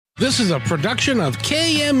This is a production of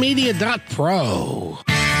KMmedia.pro.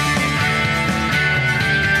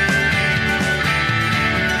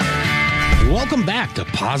 Welcome back to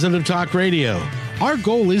Positive Talk Radio. Our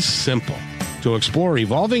goal is simple: to explore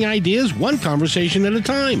evolving ideas one conversation at a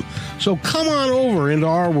time. So come on over into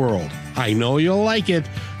our world. I know you'll like it,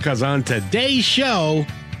 because on today's show,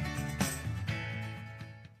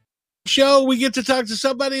 we get to talk to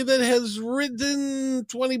somebody that has written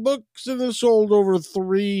 20 books and has sold over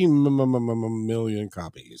 3 million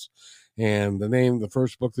copies. And the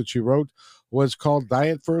first book that she wrote was called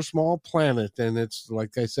Diet for a Small Planet. And it's,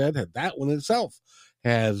 like I said, that one itself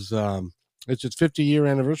has, it's its 50-year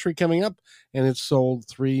anniversary coming up, and it's sold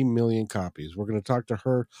 3 million copies. We're going to talk to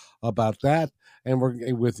her about that. And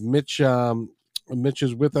we're with Mitch. Mitch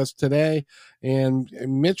is with us today. And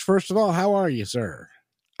Mitch, first of all, how are you, sir?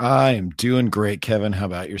 I am doing great, Kevin. How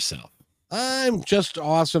about yourself? I'm just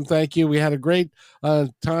awesome. Thank you. We had a great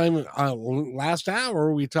time last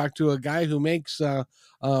hour. We talked to a guy who makes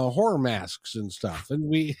horror masks and stuff. And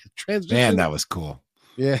we transitioned. Man, that was cool.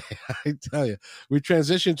 Yeah, I tell you. We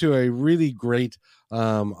transitioned to a really great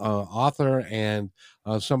author and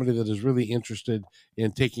somebody that is really interested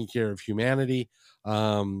in taking care of humanity.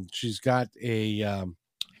 She's got a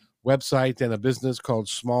website and a business called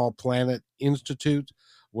Small Planet Institute,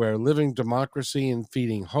 where living democracy and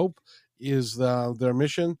feeding hope is their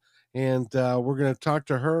mission. And we're going to talk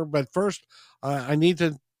to her. But first, I need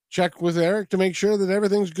to check with Eric to make sure that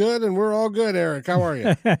everything's good, and we're all good. Eric, how are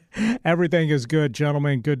you? Everything is good,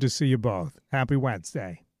 gentlemen. Good to see you both. Happy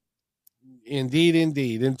Wednesday. Indeed,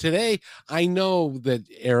 indeed. And today, I know that,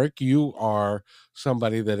 Eric, you are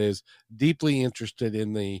somebody that is deeply interested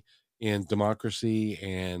in democracy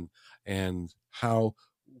and how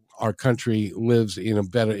our country lives in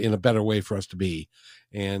a better way for us to be.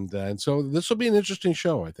 And so this will be an interesting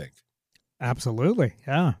show, I think. Absolutely.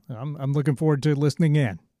 Yeah. I'm looking forward to listening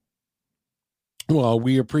in. Well,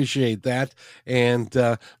 we appreciate that. And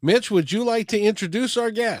Mitch, would you like to introduce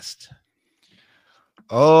our guest?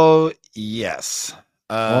 Oh, yes.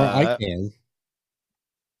 Or I can.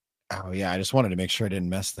 Oh, yeah. I just wanted to make sure I didn't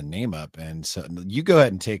mess the name up. And so you go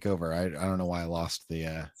ahead and take over. I don't know why I lost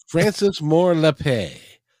the... Francis Moore Lappé.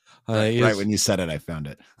 Right when you said it, I found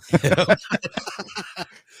it.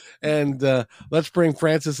 And let's bring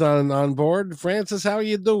Francis on board. Francis, how are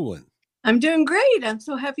you doing? I'm doing great. I'm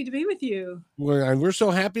so happy to be with you. We're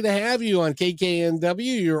so happy to have you on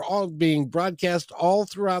KKNW. You're all being broadcast all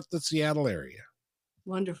throughout the Seattle area.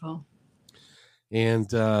 Wonderful. And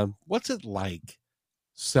what's it like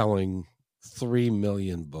selling 3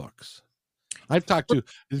 million books? I've talked to,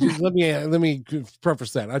 let me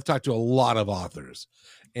preface that. I've talked to a lot of authors,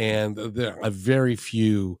 and there are very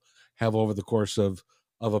few have, over the course of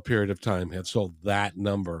a period of time, have sold that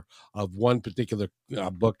number of one particular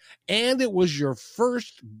book. And it was your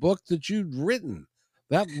first book that you'd written.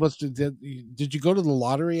 That was, did you go to the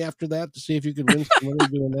lottery after that to see if you could win some money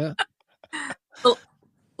doing that? Well,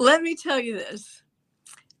 let me tell you this.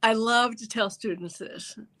 I love to tell students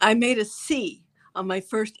this. I made a C on my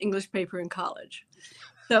first English paper in college.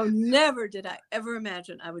 So never did I ever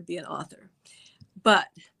imagine I would be an author. But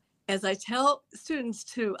as I tell students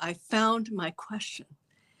too, I found my question.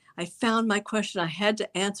 I had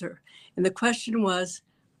to answer. And the question was,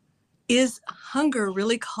 is hunger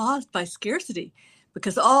really caused by scarcity?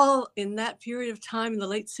 Because all in that period of time in the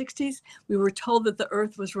late 60s, we were told that the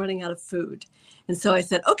earth was running out of food. And so I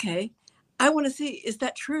said, okay, I want to see, is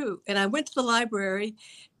that true? And I went to the library,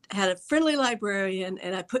 had a friendly librarian,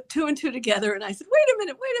 and I put 2 and 2 together. And I said, wait a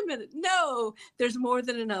minute. No, there's more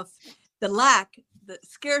than enough. The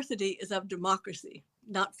scarcity is of democracy,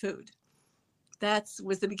 not food. That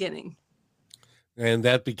was the beginning. And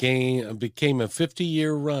that became a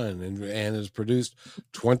 50-year run and has produced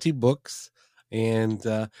 20 books. And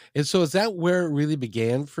so is that where it really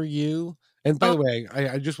began for you? And by the way,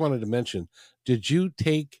 I just wanted to mention, did you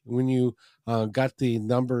take, when you got the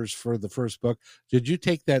numbers for the first book, did you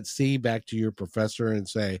take that C back to your professor and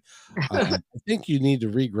say, I think you need to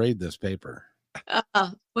regrade this paper?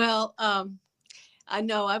 I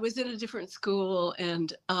know I was in a different school,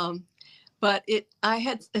 and but I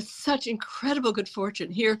had such incredible good fortune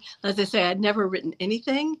here. As I say, I'd never written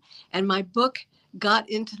anything, and my book got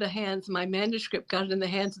into the hands, my manuscript got in the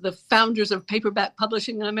hands of the founders of paperback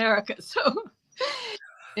publishing in America. So,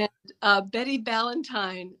 and Betty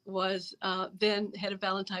Ballantyne was then head of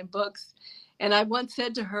Ballantyne Books. And I once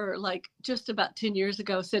said to her, like just about 10 years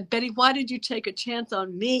ago, said, Betty, why did you take a chance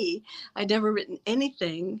on me? I'd never written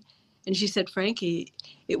anything. And she said, Frankie,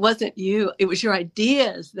 it wasn't you. It was your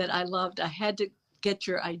ideas that I loved. I had to get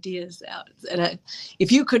your ideas out. And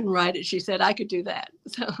if you couldn't write it, she said, I could do that.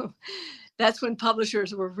 So that's when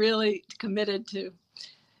publishers were really committed to,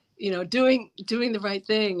 doing the right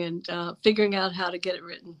thing and figuring out how to get it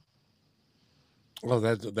written. Well,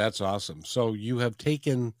 that's awesome. So you have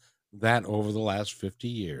taken that over the last 50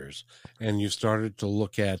 years, and you started to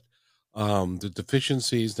look at the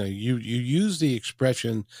deficiencies. Now, you use the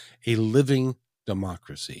expression a living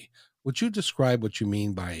democracy. Would you describe what you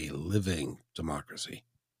mean by a living democracy?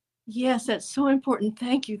 Yes, that's so important.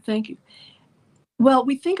 Thank you. Thank you. Well,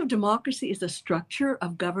 we think of democracy as a structure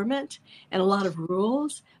of government and a lot of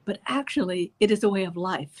rules, but actually it is a way of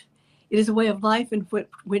life. It is a way of life in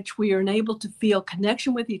which we are enabled to feel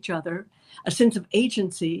connection with each other, a sense of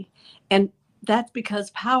agency, and that's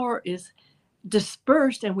because power is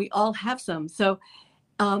dispersed and we all have some. So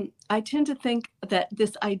I tend to think that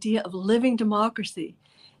this idea of living democracy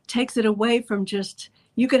takes it away from just,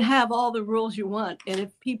 you can have all the rules you want, and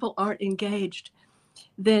if people aren't engaged,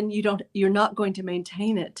 then you're not going to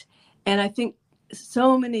maintain it. And I think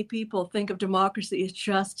so many people think of democracy as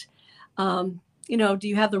just, do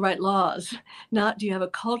you have the right laws? Not, do you have a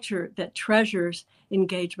culture that treasures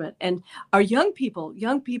engagement? And our young people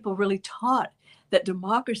really taught that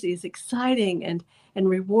democracy is exciting and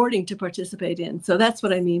rewarding to participate in. So that's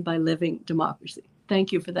what I mean by living democracy.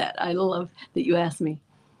 Thank you for that. I love that you asked me.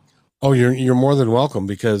 Oh, you're more than welcome,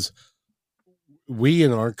 because we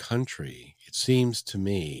in our country, it seems to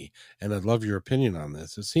me, and I'd love your opinion on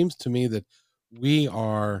this, it seems to me that we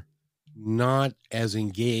are not as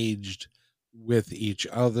engaged with each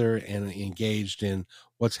other and engaged in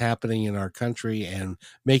what's happening in our country and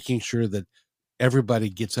making sure that everybody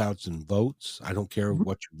gets out and votes. I don't care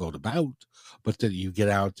what you vote about, but that you get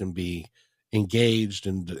out and be engaged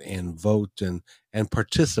and vote and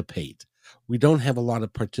participate. We don't have a lot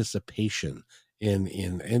of participation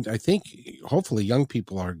and I think hopefully young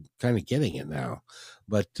people are kind of getting it now.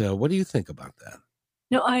 But what do you think about that?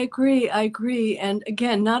 No, I agree. And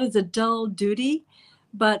again, not as a dull duty,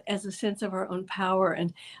 but as a sense of our own power.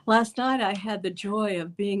 And last night I had the joy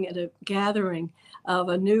of being at a gathering of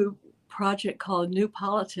a new project called New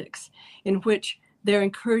Politics, in which they're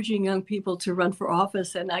encouraging young people to run for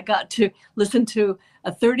office. And I got to listen to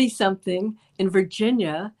a 30-something in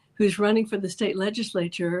Virginia who's running for the state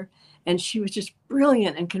legislature. And she was just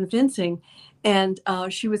brilliant and convincing. And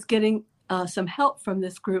she was getting some help from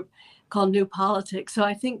this group called New Politics. So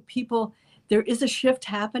I think there is a shift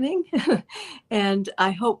happening. And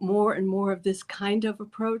I hope more and more of this kind of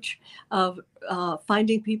approach of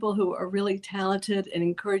finding people who are really talented and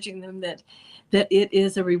encouraging them that it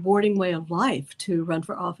is a rewarding way of life to run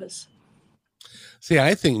for office. See,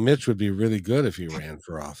 I think Mitch would be really good if he ran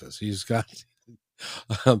for office. He's got...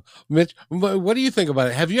 Mitch, what do you think about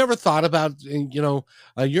it? Have you ever thought about,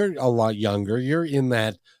 you're a lot younger, you're in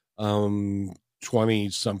that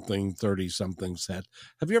 20-something, 30-something set.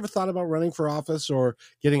 Have you ever thought about running for office or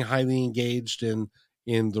getting highly engaged in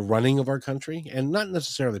the running of our country? And not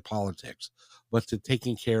necessarily politics, but to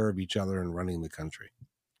taking care of each other and running the country.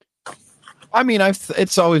 I mean,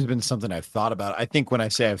 it's always been something I've thought about. I think when I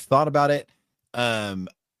say I've thought about it,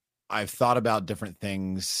 I've thought about different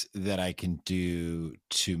things that I can do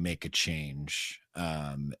to make a change.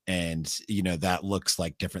 And, that looks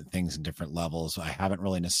like different things in different levels. I haven't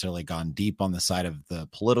really necessarily gone deep on the side of the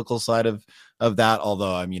political side of that.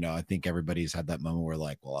 Although I think everybody's had that moment where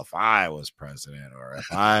like, well, if I was president or if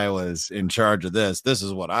I was in charge of this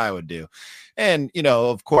is what I would do. And,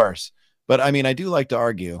 of course, but I mean, I do like to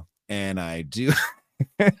argue, and I do.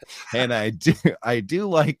 And I do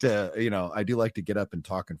like to get up and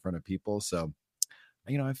talk in front of people. So,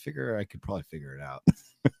 I figure I could probably figure it out.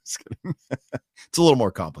 It's a little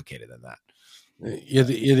more complicated than that. It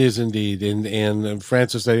is indeed. And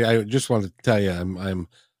Francis, I just want to tell you, I'm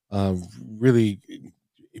really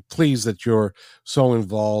pleased that you're so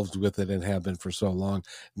involved with it and have been for so long.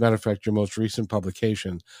 Matter of fact, your most recent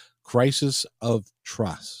publication, Crisis of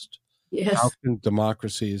Trust. Yes. How can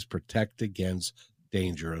democracies protect against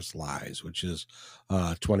dangerous lies, which is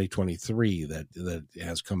 2023 that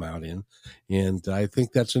has come out in, and I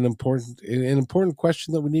think that's an important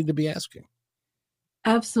question that we need to be asking.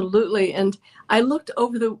 Absolutely. And I looked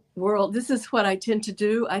over the world. This is what I tend to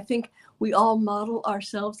do. I think we all model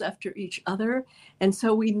ourselves after each other, and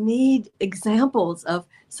so we need examples of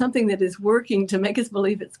something that is working to make us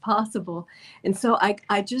believe it's possible. And so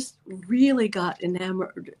I just really got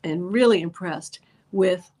enamored and really impressed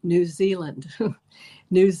with New Zealand.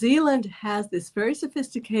 New Zealand has this very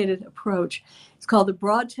sophisticated approach. It's called the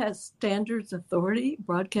Broadcast Standards Authority,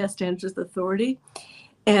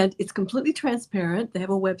 and it's completely transparent. They have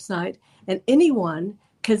a website, and anyone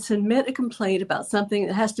can submit a complaint about something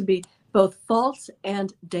that has to be both false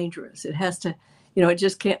and dangerous. It has to, it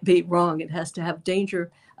just can't be wrong. It has to have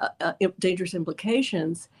dangerous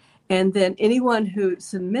implications. And then anyone who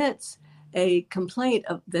submits a complaint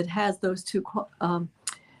that has those two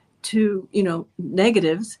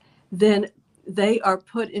negatives, then they are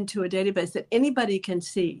put into a database that anybody can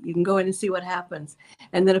see. You can go in and see what happens.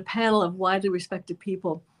 And then a panel of widely respected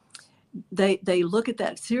people, they look at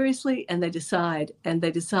that seriously, and they decide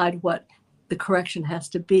what the correction has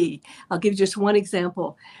to be. I'll give you just one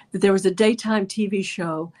example. That there was a daytime TV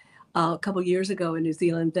show a couple years ago in New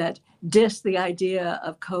Zealand that dissed the idea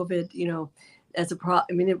of COVID, as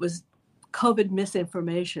it was COVID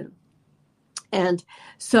misinformation. And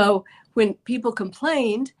so when people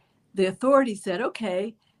complained, the authorities said,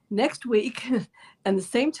 okay, next week and the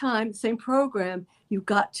same time, same program, you've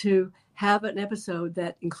got to have an episode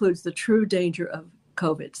that includes the true danger of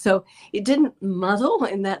COVID. So it didn't muddle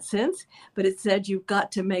in that sense, but it said you've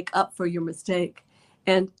got to make up for your mistake.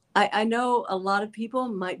 And I know a lot of people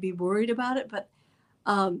might be worried about it, but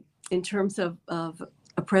in terms of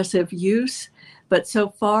oppressive use, but so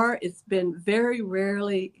far it's been very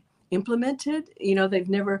rarely implemented. They've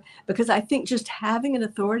never, because I think just having an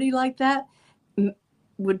authority like that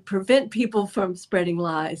would prevent people from spreading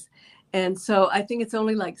lies. And so I think it's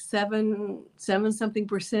only like 7 something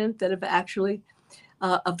percent that have actually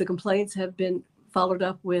of the complaints have been followed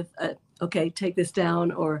up with, okay, take this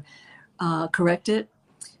down or correct it.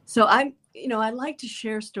 So I like to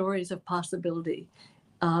share stories of possibility,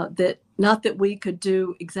 that not that we could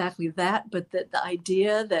do exactly that, but that the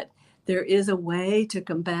idea that there is a way to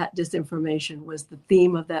combat disinformation was the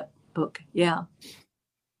theme of that book. Yeah.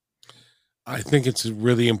 I think it's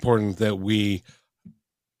really important that we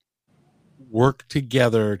work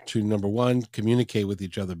together to, number one, communicate with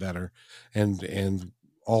each other better, and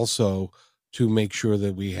also to make sure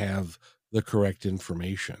that we have the correct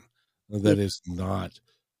information that is not.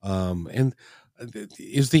 And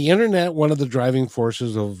is the internet one of the driving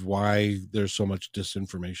forces of why there's so much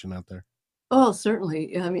disinformation out there? Oh,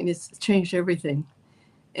 certainly. I mean, it's changed everything.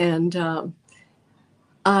 And the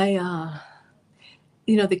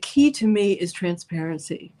key to me is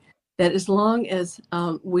transparency. That as long as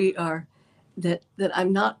we are, that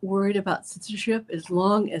I'm not worried about censorship, as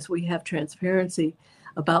long as we have transparency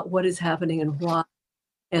about what is happening and why.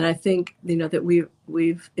 And I think, that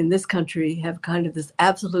we've in this country have kind of this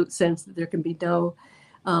absolute sense that there can be no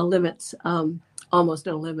limits, almost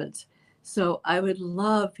no limits. So I would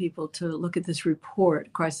love people to look at this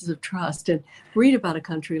report, Crisis of Trust, and read about a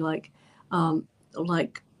country like New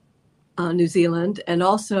Zealand. And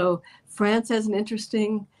also France has an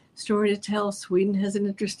interesting story to tell. Sweden has an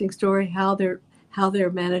interesting story, how they're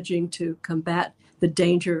managing to combat the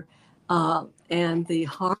danger and the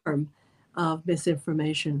harm of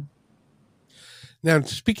misinformation. Now,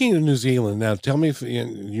 speaking of New Zealand, tell me if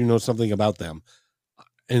you know something about them.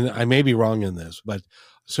 And I may be wrong in this, but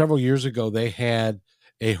several years ago, they had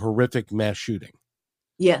a horrific mass shooting.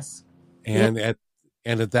 Yes. And at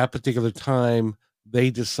that particular time, they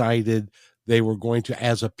decided they were going to,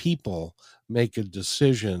 as a people, make a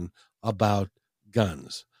decision about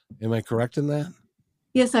guns. Am I correct in that?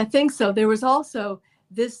 Yes, I think so. There was also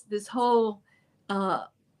this whole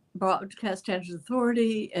Broadcast Standards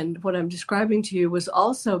Authority, and what I'm describing to you was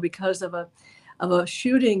also because of a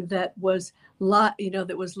shooting that was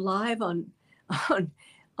live on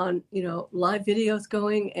live videos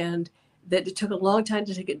going, and that it took a long time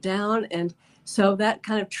to take it down. And so that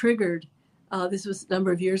kind of triggered, this was a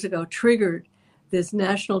number of years ago, triggered this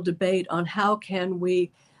national debate on how can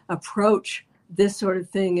we approach this sort of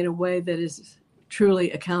thing in a way that is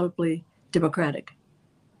truly accountably democratic.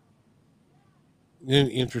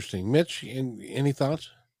 Interesting. Mitch, any thoughts?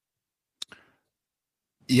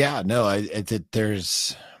 Yeah, no, I think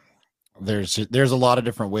there's a lot of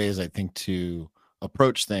different ways, I think, to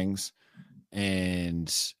approach things.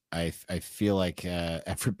 And I feel like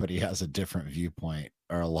everybody has a different viewpoint,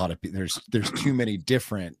 or a lot of people, there's too many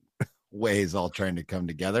different ways all trying to come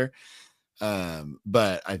together.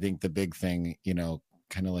 But I think the big thing,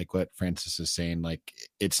 kind of like what Francis is saying, like,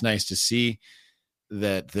 it's nice to see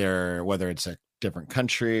that whether it's a different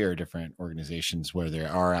country or different organizations, where they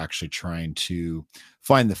are actually trying to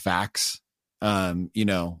find the facts,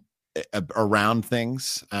 around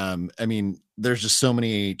things. I mean, there's just so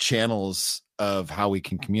many channels of how we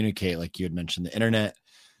can communicate. Like you had mentioned, the internet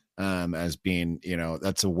as being,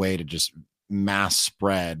 that's a way to just mass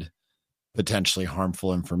spread potentially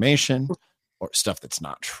harmful information or stuff that's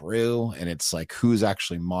not true. And it's like, who's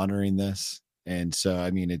actually monitoring this? And so,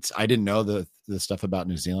 I mean, I didn't know the stuff about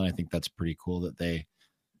New Zealand. I think that's pretty cool that they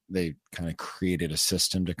they kind of created a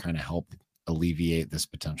system to kind of help alleviate this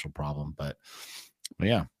potential problem. But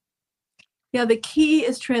yeah. Yeah, the key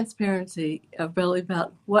is transparency really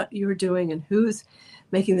about what you're doing and who's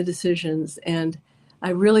making the decisions. And I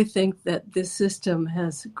really think that this system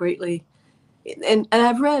has greatly, and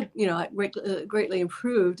I've read, greatly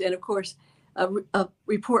improved. And of course, a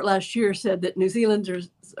report last year said that New Zealanders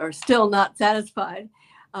are still not satisfied.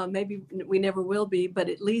 Maybe we never will be, but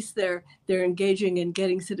at least they're engaging in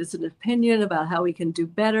getting citizen opinion about how we can do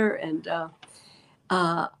better. And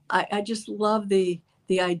I just love the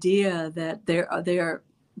idea that they are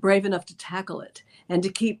brave enough to tackle it and to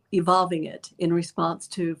keep evolving it in response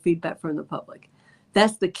to feedback from the public.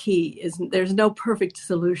 That's the key. There's no perfect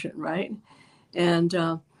solution, right?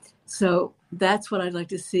 And so that's what I'd like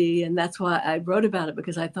to see, and that's why I wrote about it,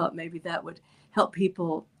 because I thought maybe that would help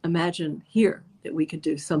people imagine here that we could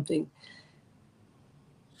do something.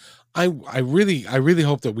 I really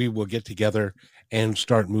hope that we will get together and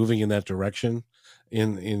start moving in that direction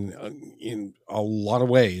in a lot of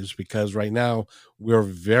ways, because right now we're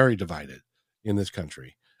very divided in this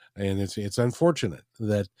country, and it's unfortunate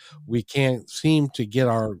that we can't seem to get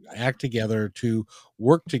our act together to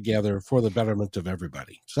work together for the betterment of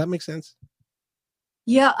everybody. Does that make sense?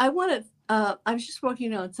 Yeah, I was just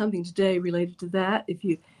working on something today related to that. If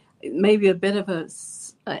you maybe a bit of a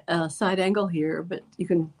side angle here, but you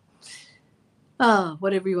can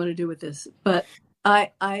whatever you want to do with this. But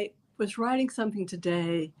I was writing something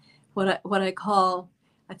today, what I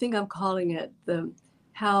think I'm calling it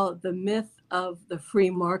how the myth of the free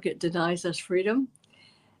market denies us freedom.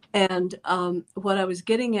 And what I was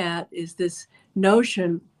getting at is this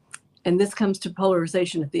notion, and this comes to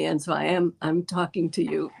polarization at the end. So I'm talking to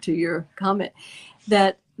you, to your comment,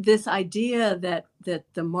 that this idea that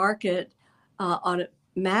the market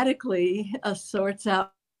automatically sorts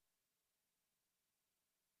out.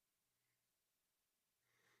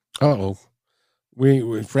 Uh-oh.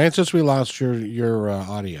 Francis, we lost your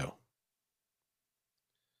audio.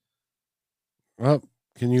 Well,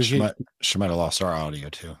 can you? She might have lost our audio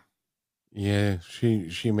too. Yeah,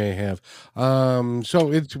 she may have. So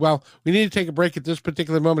we need to take a break at this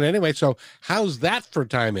particular moment anyway. So how's that for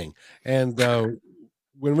timing? And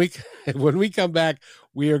when we come back,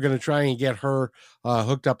 we are going to try and get her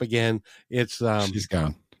hooked up again. It's she's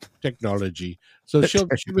gone. Technology. So she'll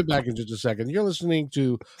be back in just a second. You're listening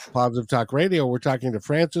to Positive Talk Radio. We're talking to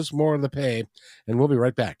Francis Lappé, and we'll be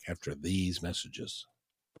right back after these messages.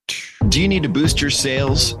 Do you need to boost your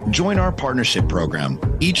sales? Join our partnership program.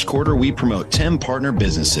 Each quarter, we promote 10 partner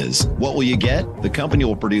businesses. What will you get? The company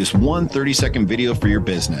will produce one 30-second video for your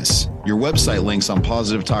business. Your website links on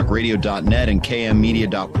positivetalkradio.net and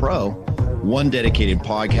kmmedia.pro. One dedicated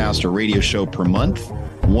podcast or radio show per month.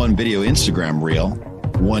 One video Instagram reel.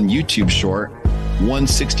 One YouTube short. One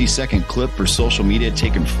 60-second clip for social media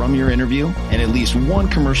taken from your interview, and at least one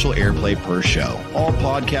commercial airplay per show. All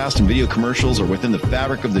podcast and video commercials are within the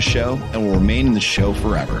fabric of the show and will remain in the show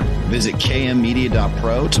forever. Visit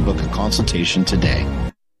kmmedia.pro to book a consultation today.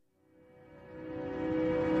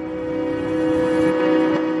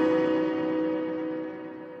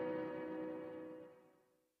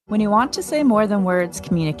 When you want to say more than words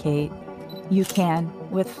communicate, you can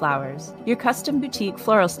with flowers. Your custom boutique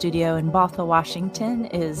floral studio in Bothell, Washington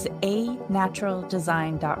is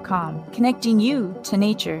anaturaldesign.com, connecting you to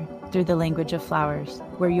nature through the language of flowers.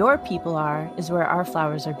 Where your people are is where our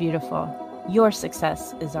flowers are beautiful. Your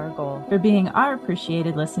success is our goal. For being our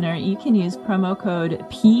appreciated listener, you can use promo code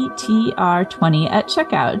PTR20 at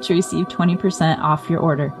checkout to receive 20% off your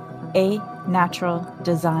order.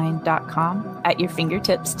 anaturaldesign.com at your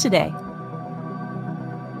fingertips today.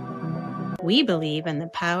 We believe in the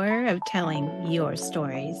power of telling your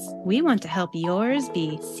stories. We want to help yours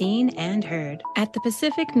be seen and heard. At the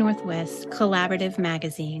Pacific Northwest Collaborative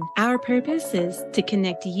Magazine, our purpose is to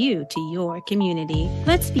connect you to your community.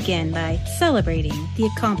 Let's begin by celebrating the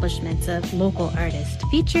accomplishments of local artists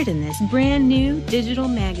featured in this brand new digital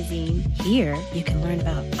magazine. Here, you can learn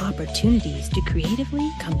about opportunities to creatively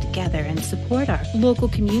come together and support our local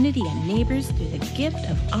community and neighbors through the gift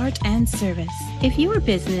of art and service. If your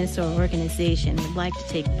business or organization would like to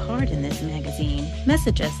take part in this magazine,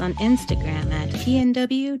 message us on Instagram at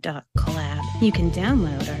pnw.collab. You can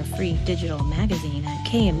download our free digital magazine at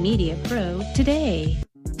KM Media Pro today.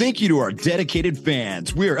 Thank you to our dedicated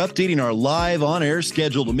fans. We are updating our live on-air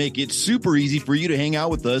schedule to make it super easy for you to hang out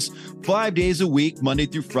with us 5 days a week, Monday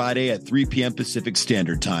through Friday at 3 p.m. Pacific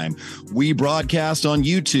Standard Time. We broadcast on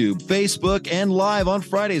YouTube, Facebook, and live on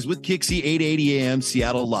Fridays with Kixie 8:80 a.m.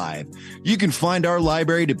 Seattle Live. You can find our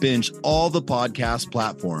library to binge all the podcast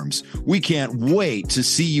platforms. We can't wait to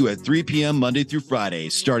see you at 3 p.m. Monday through Friday,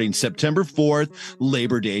 starting September 4th,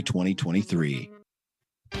 Labor Day 2023.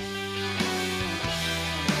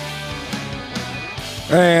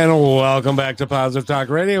 And welcome back to Positive Talk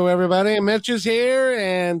Radio, everybody. Mitch is here,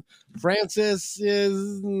 and Frances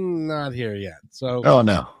is not here yet. So,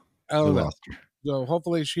 no. We lost her. So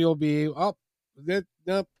hopefully she'll be.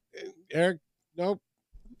 Nope. Eric, nope.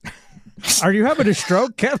 Are you having a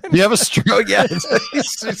stroke, Kevin? You have a stroke? Yeah,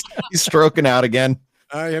 he's stroking out again.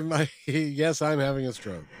 Yes, I'm having a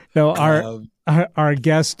stroke. No, our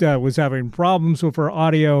guest was having problems with her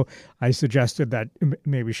audio. I suggested that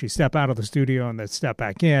maybe she step out of the studio and then step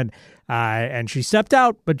back in. And she stepped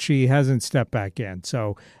out, but she hasn't stepped back in.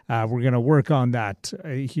 So we're going to work on that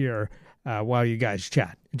here while you guys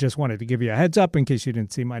chat. Just wanted to give you a heads up in case you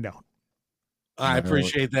didn't see my note. I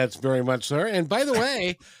appreciate that very much, sir. And by the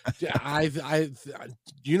way,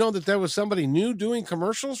 you know that there was somebody new doing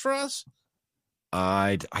commercials for us?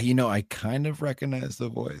 I kind of recognize the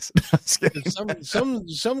voice.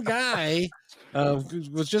 some guy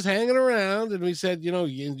was just hanging around, and we said,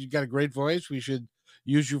 you got a great voice. We should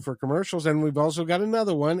use you for commercials. And we've also got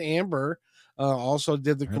another one. Amber also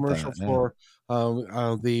did the commercial for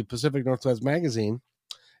the Pacific Northwest magazine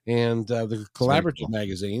and the Collaborative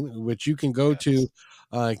magazine, which you can go to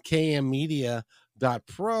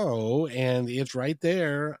kmmedia.pro, and it's right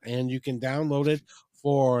there, and you can download it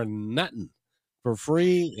for nothing. For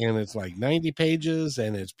free, and it's like 90 pages,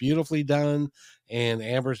 and it's beautifully done, and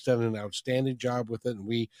Amber's done an outstanding job with it, and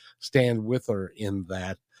we stand with her in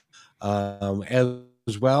that,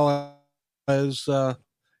 as well as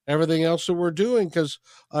everything else that we're doing, because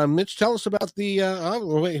Mitch, tell us about the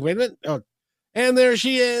wait a minute. Oh, and there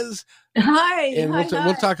she is. Hi. And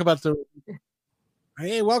we'll talk about the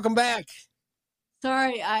hey, welcome back.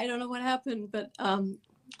 Sorry, I don't know what happened, but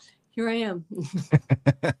here I am.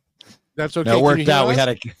 That's okay. No, it worked out.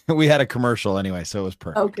 We had a commercial anyway, so it was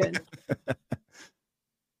perfect. Oh, good.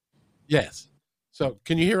 Yes. So,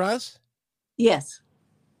 can you hear us? Yes.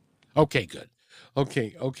 Okay, good.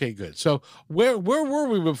 Okay, good. So, where were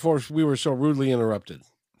we before we were so rudely interrupted?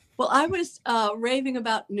 Well, I was raving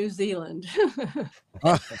about New Zealand.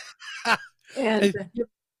 And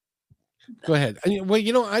go ahead.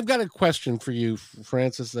 Well, I've got a question for you,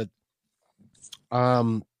 Frances, that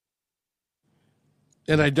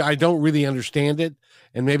and I don't really understand it,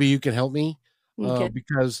 and maybe you can help me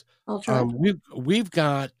because we've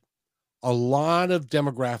got a lot of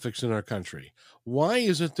demographics in our country. Why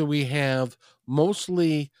is it that we have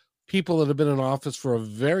mostly people that have been in office for a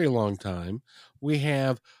very long time? We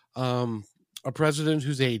have a president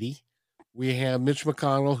who's 80. We have Mitch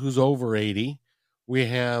McConnell who's over 80. We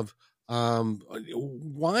have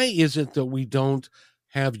why is it that we don't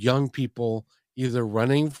have young people either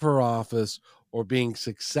running for office or being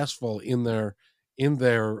successful in their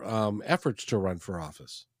efforts to run for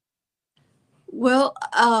office? Well,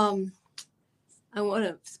 I want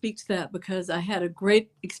to speak to that because I had a great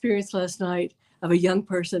experience last night of a young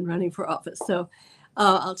person running for office. So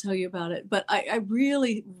I'll tell you about it. But I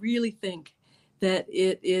really, really think that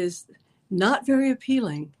it is not very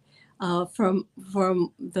appealing from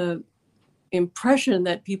the impression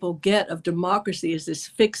that people get of democracy as this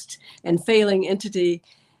fixed and failing entity,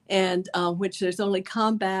 and which there's only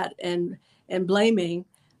combat and blaming.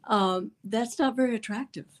 That's not very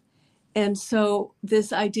attractive. And so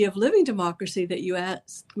this idea of living democracy that you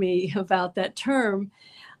asked me about, that term,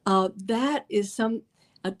 that is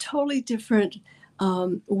a totally different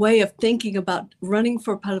way of thinking about running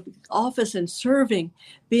for public office and serving,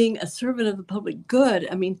 being a servant of the public good.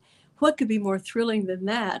 I mean, what could be more thrilling than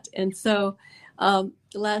that? And so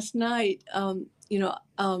last night,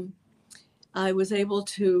 I was able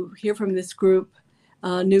to hear from this group,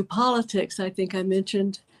 New Politics. I think I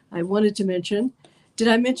wanted to mention. Did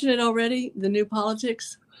I mention it already? The New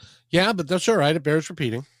Politics? Yeah, but that's all right. It bears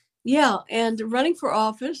repeating. Yeah. And running for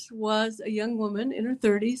office was a young woman in her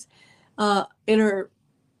 30s, in her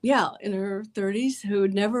 30s, who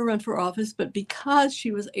had never run for office, but because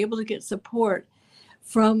she was able to get support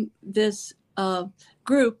from this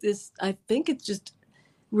group, I think it's just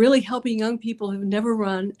really helping young people who've never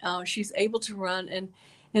run. She's able to run, and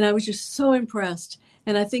I was just so impressed.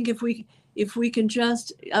 And I think if we can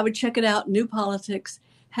I would check it out. New Politics,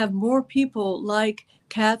 have more people like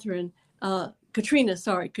Katrina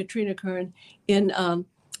Kern in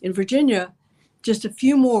in Virginia, just a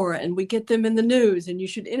few more, and we get them in the news, and you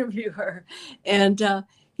should interview her. And,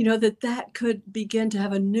 that could begin to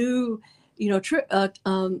have a new,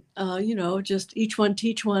 just each one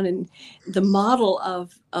teach one, and the model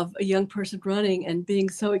of a young person running and being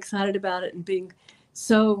so excited about it and being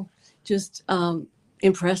so just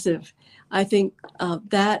impressive. I think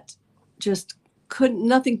that just couldn't,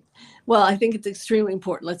 nothing, well, I think it's extremely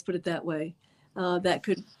important. Let's put it that way. That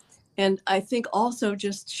could, and I think also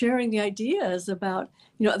just sharing the ideas about,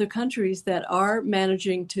 other countries that are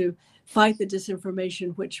managing to fight the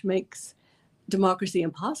disinformation, which makes democracy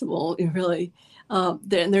impossible, really. And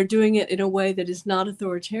they're doing it in a way that is not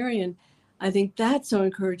authoritarian. I think that's so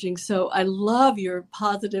encouraging. So I love your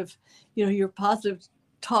positive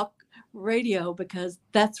talk radio, because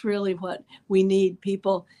that's really what we need.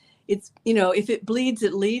 People, it's, if it bleeds,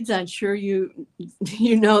 it leads. I'm sure you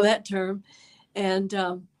know that term. And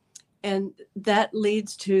that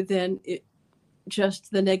leads to then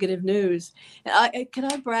just the negative news. Can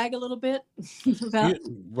I brag a little bit about?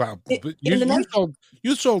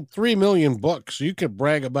 You sold 3 million books. So you could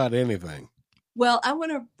brag about anything. Well, I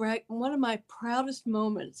want to brag. One of my proudest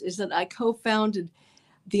moments is that I co-founded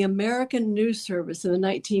the American News Service in the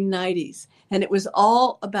 1990s, and it was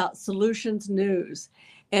all about solutions news.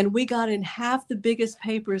 And we got in half the biggest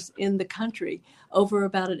papers in the country over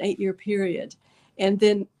about an 8-year period. And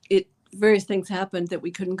then various things happened that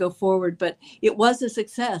we couldn't go forward, but it was a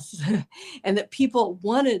success. And that people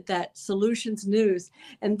wanted that solutions news.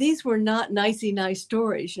 And these were not nice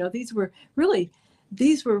stories. These were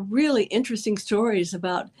really interesting stories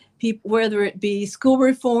about people, whether it be school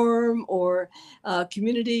reform or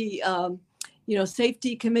community,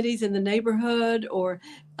 safety committees in the neighborhood, or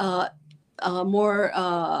more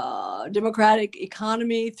democratic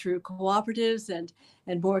economy through cooperatives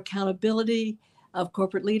and more accountability of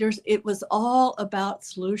corporate leaders. It was all about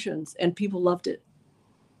solutions, and people loved it.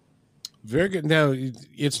 Very good. Now,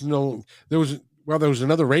 there was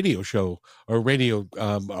another radio show or radio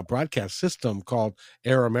a broadcast system called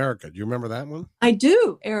Air America. Do you remember that one? I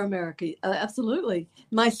do. Air America. Absolutely.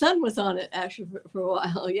 My son was on it actually for a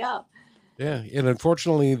while. Yeah. Yeah. And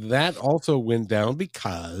unfortunately that also went down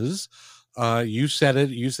because you said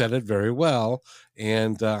it very well.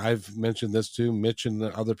 And I've mentioned this to Mitch and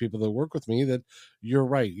the other people that work with me, that you're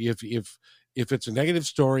right. If it's a negative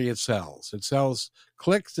story, it sells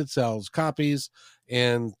clicks, it sells copies,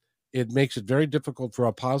 and it makes it very difficult for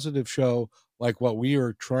a positive show like what we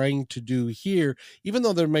are trying to do here, even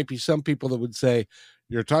though there might be some people that would say,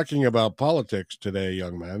 you're talking about politics today,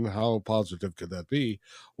 young man. How positive could that be?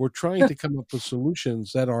 We're trying to come up with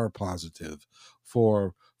solutions that are positive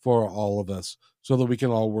for all of us, so that we can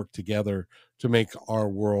all work together to make our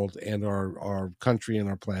world and our country and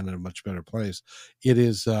our planet a much better place. It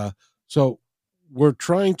is, so we're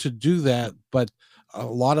trying to do that, but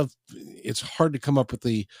it's hard to come up with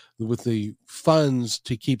the funds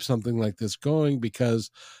to keep something like this going, because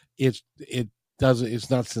it's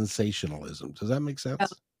not sensationalism. Does that make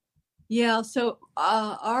sense? Yeah. So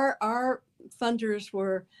our funders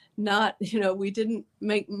were not, we didn't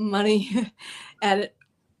make money at it.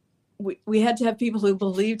 We had to have people who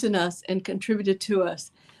believed in us and contributed to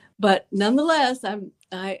us. But nonetheless,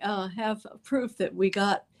 I have proof that we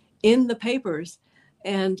got in the papers.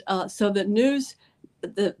 And so the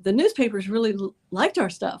newspapers really liked our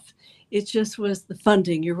stuff. It just was the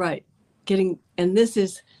funding. You're right. And this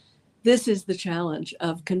is the challenge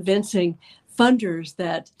of convincing funders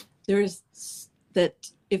that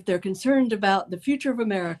if they're concerned about the future of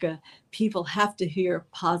America, people have to hear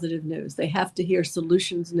positive news. They have to hear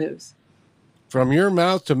solutions news. From your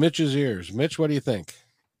mouth to Mitch's ears. Mitch, what do you think?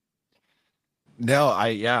 No,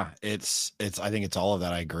 I think it's all of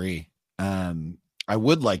that. I agree. I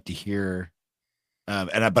would like to hear,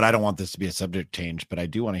 but I don't want this to be a subject change, but I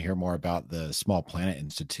do want to hear more about the Small Planet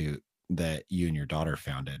Institute that you and your daughter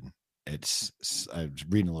founded. I was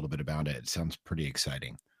reading a little bit about it. It sounds pretty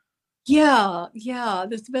exciting. Yeah.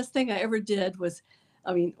 That's the best thing I ever did was,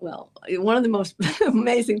 one of the most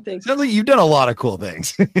amazing things. Sounds like you've done a lot of cool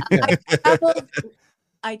things.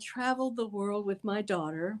 I traveled the world with my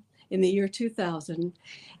daughter in the year 2000,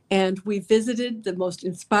 and we visited the most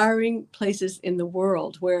inspiring places in the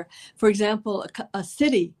world where, for example, a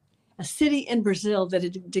city in Brazil that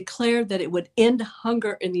had declared that it would end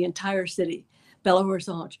hunger in the entire city, Belo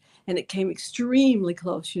Horizonte, and it came extremely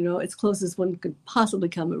close, as close as one could possibly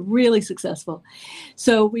come, really successful.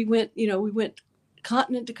 So we went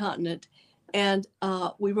continent to continent, and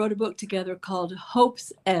we wrote a book together called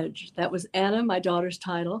Hope's Edge. That was Anna, my daughter's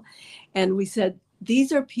title. And we said,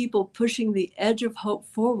 these are people pushing the edge of hope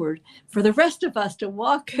forward for the rest of us to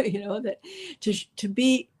walk, to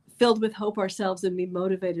be filled with hope ourselves and be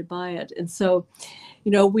motivated by it. And so,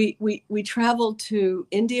 you know, we traveled to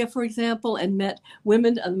India, for example, and met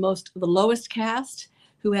women of the lowest caste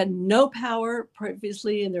who had no power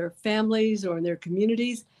previously in their families or in their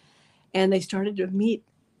communities. And they started to meet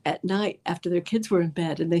at night after their kids were in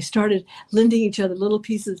bed, and they started lending each other little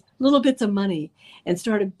bits of money, and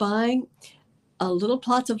started buying little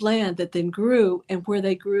plots of land that then grew, and where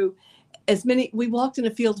they grew we walked in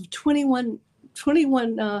a field of 21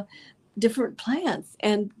 different plants,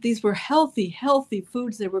 and these were healthy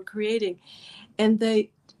foods they were creating. And they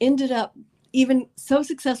ended up even so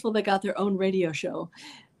successful they got their own radio show.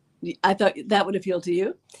 I thought that would appeal to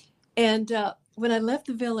you. And when I left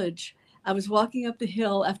the village, I was walking up the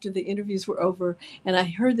hill after the interviews were over, and I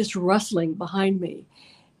heard this rustling behind me.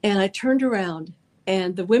 And I turned around,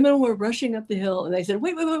 and the women were rushing up the hill, and they said,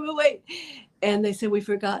 wait. And they said, we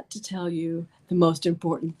forgot to tell you the most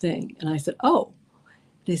important thing. And I said, oh.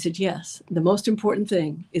 They said, yes, the most important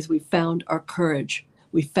thing is we found our courage.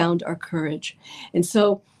 We found our courage. And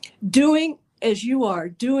so doing as you are,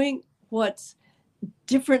 doing what's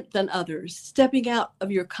different than others, stepping out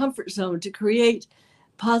of your comfort zone to create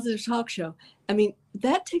positive talk show. I mean,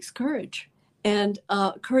 that takes courage, and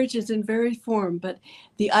courage is in various form. But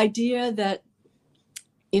the idea that,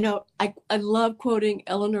 you know, I love quoting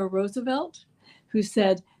Eleanor Roosevelt, who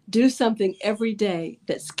said, do something every day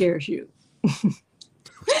that scares you.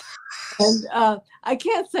 And I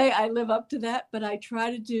can't say I live up to that, but I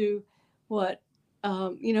try to do what,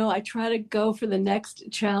 I try to go for the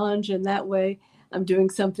next challenge. And that way I'm doing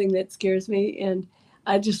something that scares me. And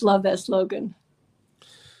I just love that slogan.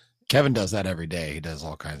 Kevin does that every day. He does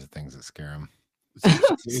all kinds of things that scare him.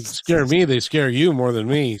 It scare me. They scare you more than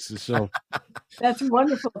me. So that's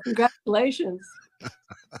wonderful. Congratulations.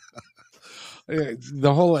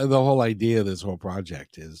 The whole idea of this whole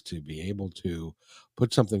project is to be able to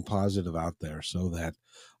put something positive out there, so that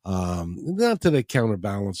not that it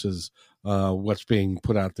counterbalances what's being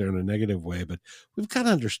put out there in a negative way, but we've got to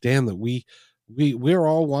understand that we're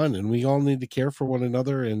all one, and we all need to care for one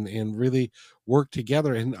another and really work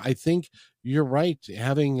together. And I think you're right.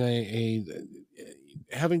 Having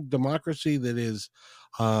having democracy that is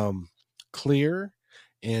clear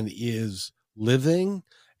and is living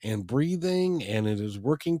and breathing, and it is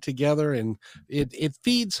working together, and it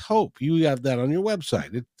feeds hope. You have that on your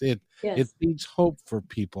website. It feeds hope for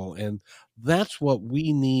people, and that's what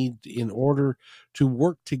we need in order to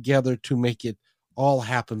work together to make it all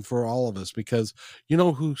happen for all of us. Because you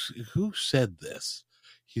know who said this?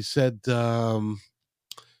 He said,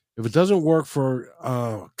 if it doesn't work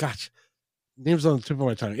for name's on the tip of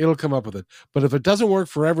my tongue, it'll come up with it. But if it doesn't work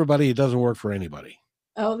for everybody, it doesn't work for anybody.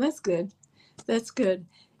 Oh, that's good. That's good.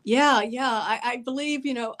 Yeah. I believe,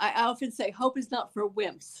 I often say hope is not for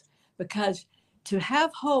wimps, because to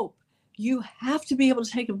have hope, you have to be able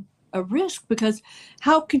to take a risk, because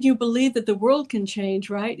how can you believe that the world can change,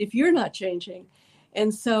 right, if you're not changing?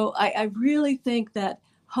 And so I really think that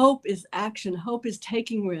hope is action. Hope is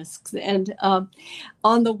taking risks. And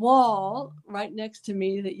on the wall right next to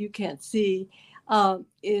me that you can't see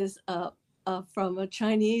is from a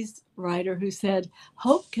Chinese writer who said,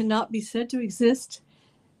 hope cannot be said to exist,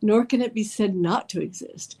 nor can it be said not to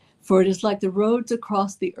exist, for it is like the roads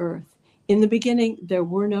across the earth. In the beginning, there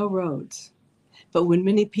were no roads, but when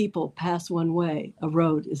many people pass one way, a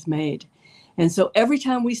road is made. And so every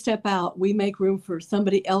time we step out, we make room for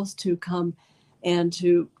somebody else to come and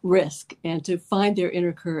to risk and to find their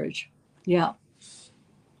inner courage. Yeah.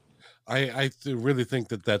 I really think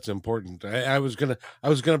that that's important. I was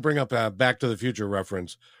gonna bring up a Back to the Future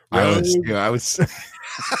reference. I was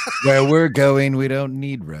where we're going, we don't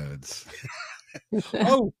need roads.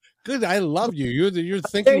 Oh, good. I love you. You're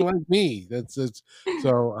thinking like me. That's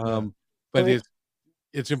so. But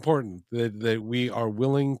it's important that we are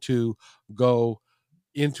willing to go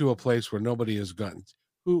into a place where nobody has gone.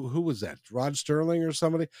 Who was that? Rod Sterling or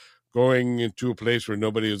somebody? Going into a place where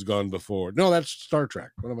nobody has gone before. No, that's Star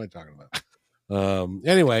Trek. What am I talking about?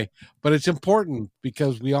 Anyway, but it's important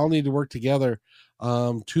because we all need to work together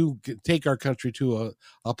to take our country to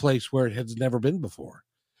a place where it has never been before.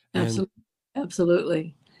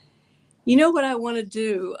 Absolutely. You know what I want to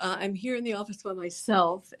do? I'm here in the office by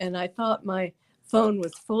myself, and I thought my phone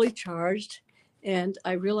was fully charged, and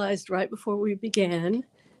I realized right before we began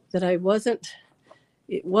that it wasn't,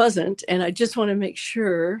 and I just want to make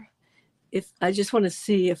sure. I just want to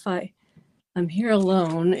see if I'm here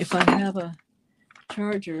alone, if I have a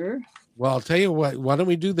charger. Well, I'll tell you what, why don't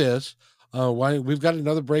we do this? We've got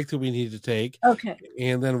another break that we need to take. Okay.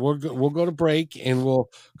 And then we'll go to break, and we'll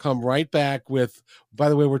come right back with, by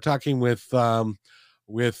the way, we're talking with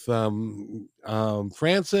with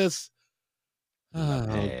Francis.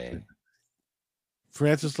 Lappé.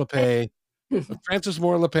 Francis Lappé. Francis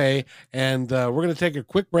Moore Lappé. And we're going to take a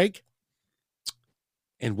quick break.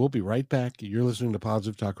 And we'll be right back. You're listening to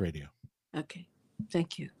Positive Talk Radio. Okay.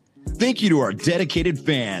 Thank you. Thank you to our dedicated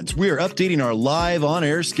fans. We are updating our live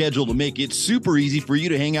on-air schedule to make it super easy for you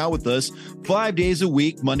to hang out with us 5 days a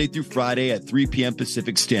week, Monday through Friday at 3 p.m.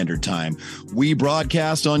 Pacific Standard Time. We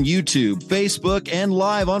broadcast on YouTube, Facebook, and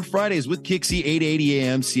live on Fridays with Kixie 8:80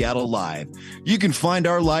 a.m. Seattle Live. You can find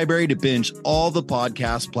our library to binge all the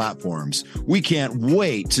podcast platforms. We can't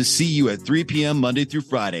wait to see you at 3 p.m. Monday through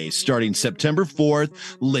Friday, starting September 4th,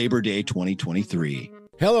 Labor Day 2023.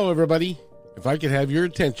 Hello, everybody. If I could have your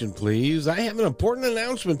attention, please, I have an important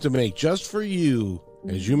announcement to make just for you.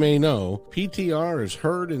 As you may know, PTR is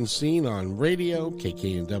heard and seen on radio,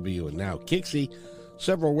 KKNW, and now Kixie,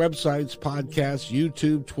 several websites, podcasts,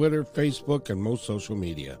 YouTube, Twitter, Facebook, and most social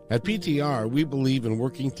media. At PTR, we believe in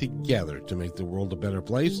working together to make the world a better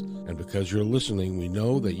place, and because you're listening, we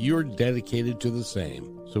know that you're dedicated to the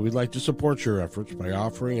same. So we'd like to support your efforts by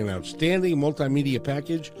offering an outstanding multimedia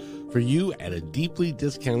package for you at a deeply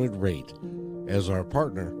discounted rate. As our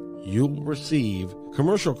partner, you'll receive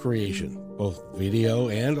commercial creation, both video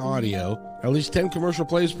and audio, at least 10 commercial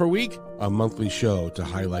plays per week, a monthly show to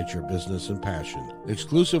highlight your business and passion,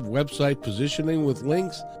 exclusive website positioning with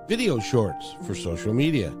links, video shorts for social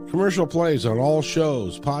media, commercial plays on all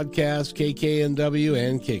shows, podcasts, KKNW,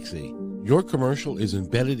 and Kixie. Your commercial is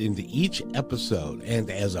embedded into each episode and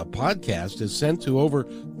as a podcast is sent to over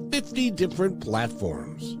 50 different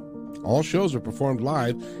platforms. All shows are performed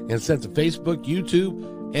live and sent to Facebook,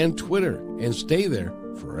 YouTube, and Twitter, and stay there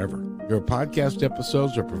forever. Your podcast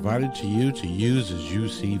episodes are provided to you to use as you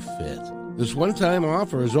see fit. This one-time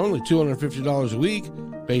offer is only $250 a week,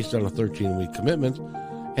 based on a 13-week commitment,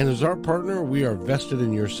 and as our partner, we are vested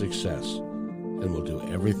in your success, and will do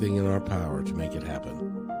everything in our power to make it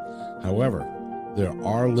happen. However, there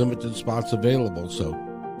are limited spots available, so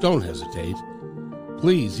don't hesitate.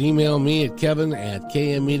 Please email me at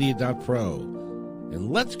kevin@kmmedia.pro,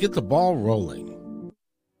 and let's get the ball rolling.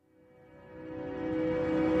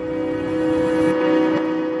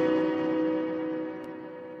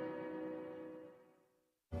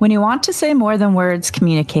 When you want to say more than words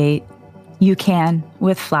communicate, you can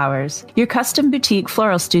with flowers. Your custom boutique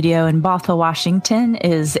floral studio in Bothell, Washington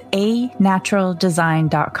is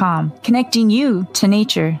anaturaldesign.com, connecting you to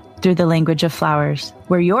nature through the language of flowers.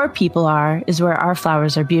 Where your people are is where our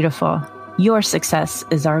flowers are beautiful. Your success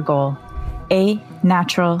is our goal.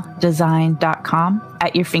 anaturaldesign.com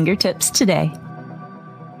at your fingertips today.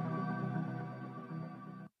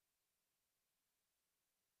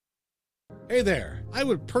 Hey there. I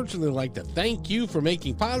would personally like to thank you for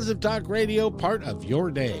making Positive Talk Radio part of your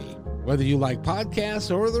day. Whether you like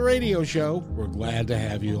podcasts or the radio show, we're glad to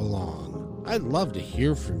have you along. I'd love to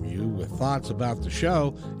hear from you with thoughts about the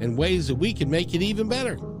show and ways that we can make it even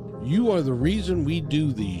better. You are the reason we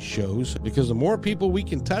do these shows, because the more people we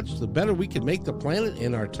can touch, the better we can make the planet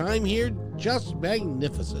and our time here just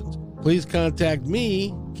magnificent. Please contact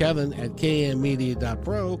me, Kevin, at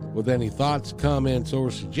kmmedia.pro with any thoughts, comments, or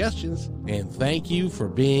suggestions, and thank you for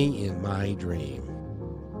being in my dream.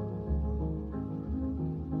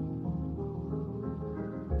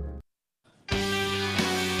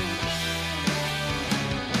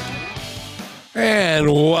 And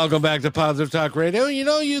welcome back to Positive Talk Radio. You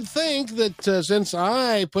know, you'd think that since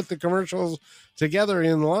I put the commercials together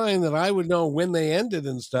in line that I would know when they ended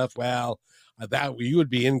and stuff. Well, that you would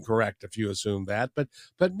be incorrect if you assumed that. But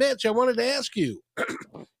Mitch, I wanted to ask you,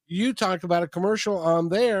 you talked about a commercial on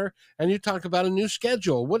there and you talk about a new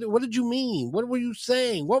schedule. What did you mean? What were you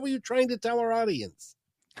saying? What were you trying to tell our audience?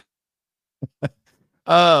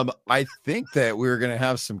 I think that we were going to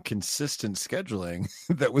have some consistent scheduling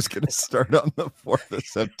that was going to start on the 4th of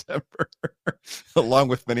September, along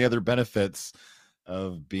with many other benefits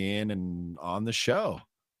of being on the show,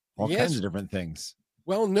 all kinds of different things.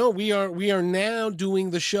 Well, no, we are now doing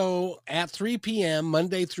the show at 3 p.m.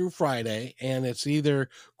 Monday through Friday, and it's either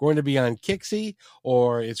going to be on Kixie,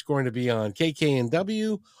 or it's going to be on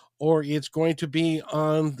KKNW, or it's going to be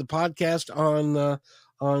on the podcast on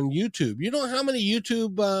YouTube. You know how many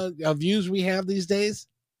YouTube views we have these days?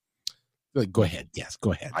 Go ahead, guess.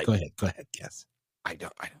 Go ahead, guess. I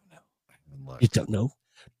don't know. You don't know?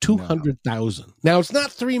 200,000. No. Now it's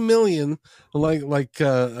not 3 million like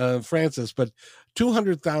Francis, but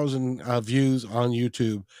 200,000 views on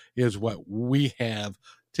YouTube is what we have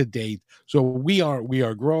to date. So we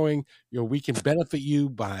are growing. We can benefit you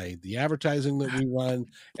by the advertising that we run,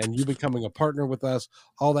 and you becoming a partner with us,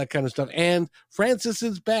 all that kind of stuff. And Frances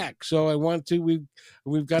is back, so I want to.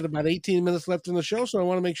 We've got about 18 minutes left in the show, so I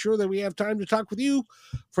want to make sure that we have time to talk with you,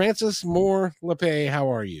 Frances Moore Lappé.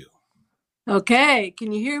 How are you? Okay,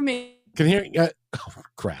 can you hear me? Can hear. Oh,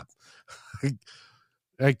 crap.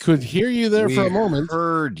 I could hear you there for a moment.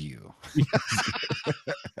 Heard you.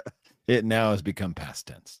 It now has become past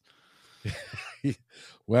tense.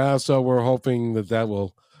 Well, so we're hoping that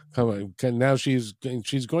will come. Now she's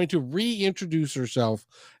going to reintroduce herself,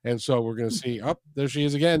 and so we're going to see. Oh, there she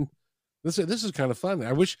is again. This is kind of fun.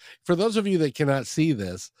 I wish, for those of you that cannot see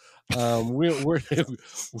this, we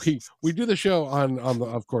do the show on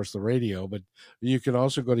of course the radio, but you can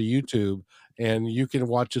also go to YouTube and you can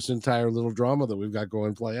watch this entire little drama that we've got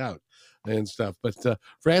going play out and stuff. But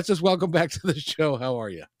Frances, welcome back to the show. How are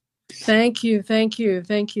you? Thank you.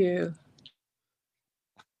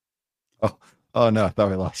 Oh no, I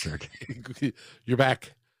thought we lost her. You're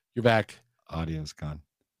back. Audio's gone.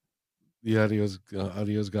 The audio's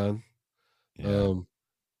gone. Yeah.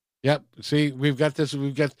 Yep. See, we've got this.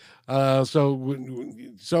 We've got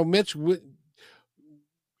so Mitch.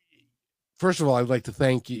 First of all, I'd like to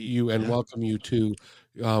thank you and welcome you to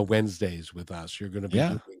Wednesdays with us. You're going to be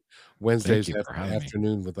doing Wednesdays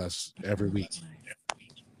afternoon with us every week.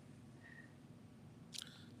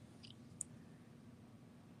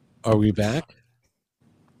 Are we back?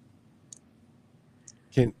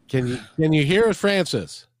 Can you hear us,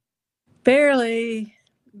 Frances? Barely.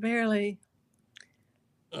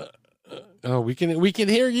 We can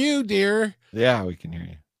hear you, dear. Yeah, we can hear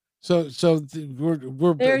you. So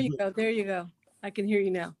we're there you go. I can hear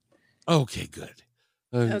you now. Okay, good.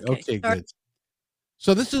 Okay, Sorry. good.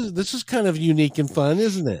 So this is kind of unique and fun,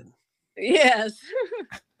 isn't it? Yes.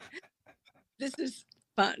 This is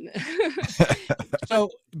fun.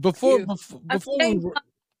 So before we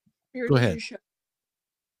go ahead.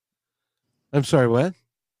 I'm sorry, what?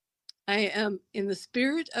 I am in the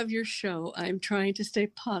spirit of your show. I'm trying to stay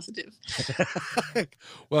positive.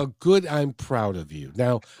 Well, good. I'm proud of you.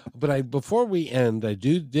 Now, but before we end, I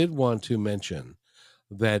did want to mention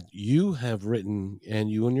that you have written,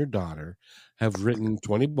 and you and your daughter have written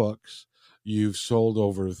 20 books. You've sold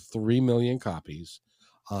over 3 million copies.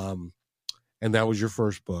 And that was your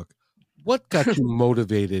first book. What got you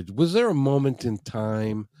motivated? Was there a moment in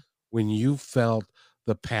time when you felt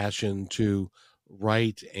the passion to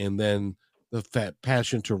write, and then the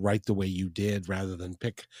passion to write the way you did rather than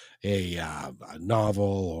pick a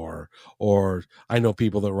novel or I know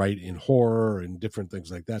people that write in horror and different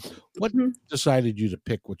things like that. What decided you to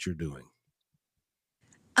pick what you're doing?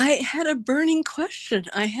 I had a burning question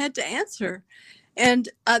I had to answer. And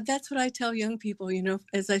that's what I tell young people,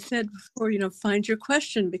 as I said before, find your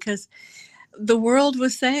question, because the world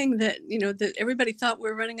was saying that, that everybody thought we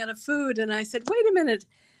were running out of food. And I said, wait a minute,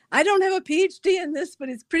 I don't have a PhD in this, but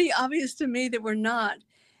it's pretty obvious to me that we're not.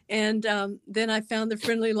 And then I found the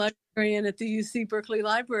friendly librarian at the UC Berkeley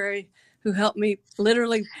Library who helped me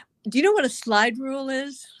literally. Do you know what a slide rule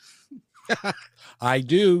is? I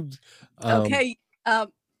do. Okay.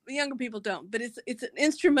 Younger people don't, but it's an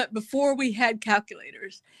instrument before we had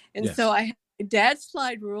calculators. And so I had my dad's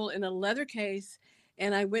slide rule in a leather case,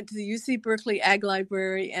 and I went to the UC Berkeley Ag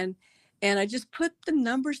Library and I just put the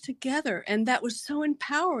numbers together, and that was so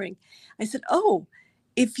empowering. I said, oh,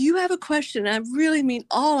 if you have a question, and I really mean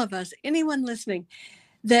all of us, anyone listening,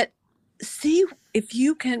 that see if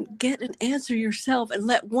you can get an answer yourself and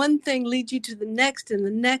let one thing lead you to the next and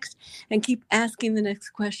the next and keep asking the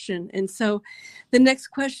next question. And so the next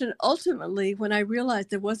question, ultimately, when I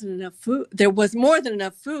realized there wasn't enough food, there was more than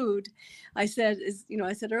enough food, I said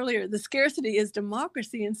earlier, the scarcity is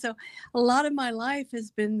democracy. And so a lot of my life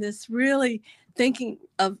has been this really thinking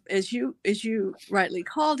of, as you rightly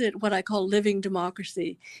called it, what I call living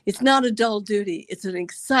democracy. It's not a dull duty. It's an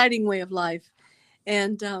exciting way of life.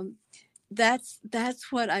 And that's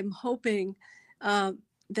what I'm hoping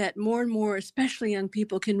that more and more, especially young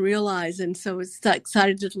people, can realize. And so it's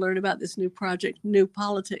excited to learn about this new project, New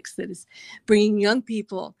Politics, that is bringing young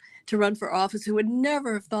people to run for office who would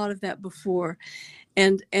never have thought of that before.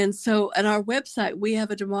 And so at our website, we have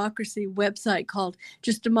a democracy website called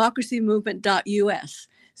just democracymovement.us.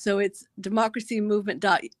 So it's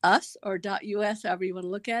democracymovement.us or .us, however you want to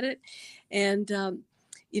look at it. And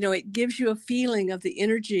it gives you a feeling of the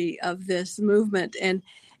energy of this movement. And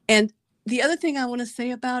the other thing I want to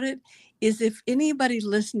say about it is, if anybody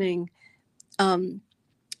listening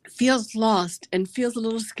feels lost and feels a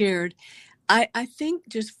little scared, I think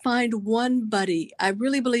just find one buddy. I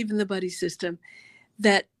really believe in the buddy system,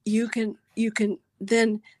 that you can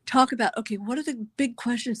then talk about, okay, what are the big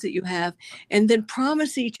questions that you have? And then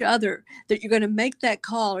promise each other that you're going to make that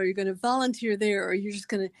call, or you're going to volunteer there, or you're just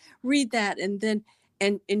going to read that. And then,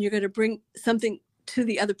 and you're going to bring something to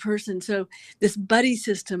the other person. So this buddy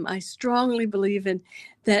system, I strongly believe in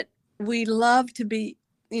that. We love to be,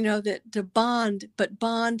 that to bond, but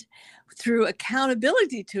bond through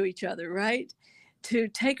accountability to each other, right? To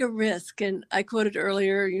take a risk. And I quoted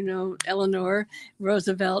earlier, Eleanor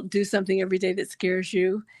Roosevelt, do something every day that scares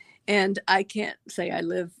you. And I can't say I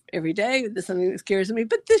live every day with something that scares me,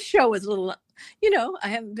 but this show is a little, I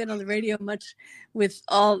haven't been on the radio much with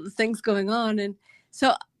all the things going on. And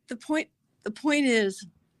so the point is,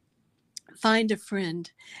 find a friend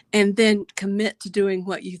and then commit to doing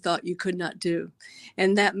what you thought you could not do.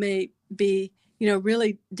 And that may be,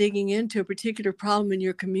 really digging into a particular problem in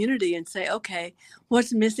your community and say, okay,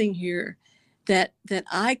 what's missing here that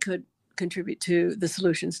I could contribute to the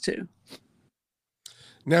solutions to?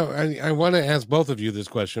 Now, I want to ask both of you this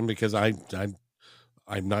question because I'm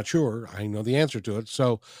not sure I know the answer to it.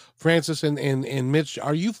 So, Francis and Mitch,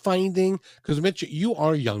 are you finding, because Mitch, you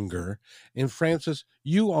are younger, and Francis,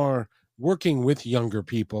 you are working with younger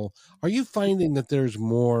people, are you finding that there's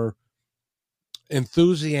more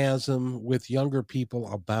enthusiasm with younger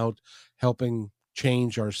people about helping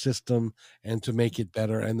change our system and to make it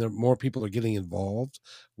better, and more people are getting involved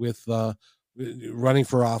with running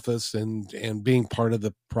for office and being part of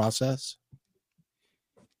the process?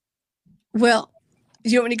 Well,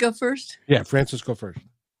 do you want me to go first? Yeah, Francis, go first.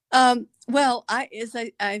 Well,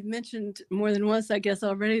 I've mentioned more than once, I guess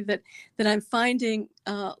already, that I'm finding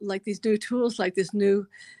like these new tools, like this new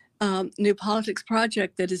politics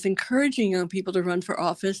project that is encouraging young people to run for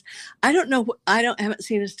office. I don't know. Haven't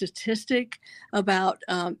seen a statistic about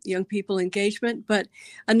young people engagement, but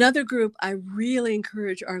another group I really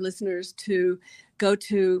encourage our listeners to go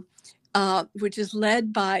to, which is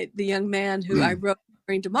led by the young man who I wrote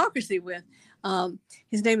Green Democracy with.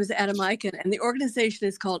 His name is Adam Eichen, and the organization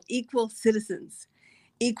is called Equal Citizens.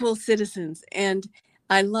 And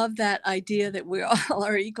I love that idea that we all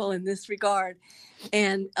are equal in this regard.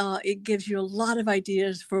 And it gives you a lot of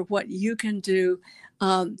ideas for what you can do.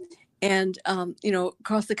 Across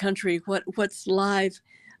the country, what's live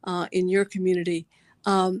in your community.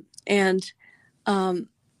 Also,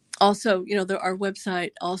 our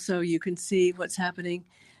website, also you can see what's happening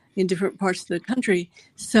in different parts of the country.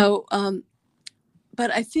 So, but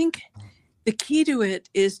I think the key to it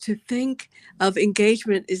is to think of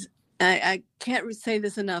engagement is, I can't say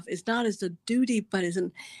this enough, it's not as a duty, but as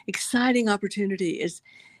an exciting opportunity. Is,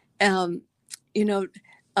 I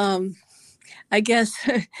guess,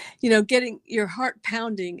 getting your heart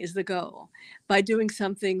pounding is the goal by doing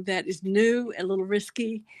something that is new and a little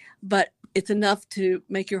risky, but it's enough to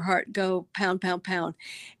make your heart go pound, pound, pound.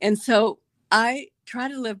 And so I try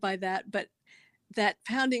to live by that, but that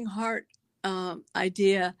pounding heart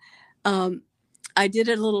idea, I did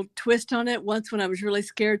a little twist on it once when I was really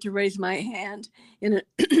scared to raise my hand in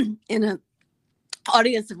a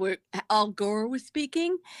audience where Al Gore was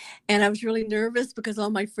speaking, and I was really nervous because all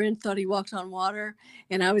my friends thought he walked on water,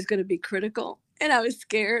 and I was going to be critical, and I was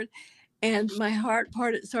scared, and my heart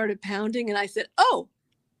started pounding, and I said, "Oh,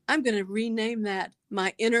 I'm going to rename that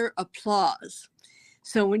my inner applause."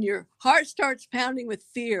 So when your heart starts pounding with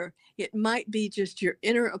fear, it might be just your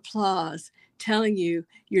inner applause telling you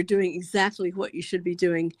you're doing exactly what you should be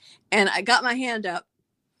doing. And I got my hand up.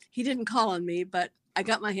 He didn't call on me, but I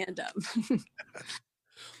got my hand up.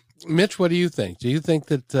 Mitch, what do you think? Do you think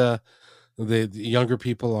that the younger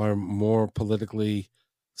people are more politically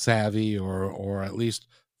savvy, or at least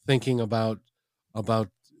thinking about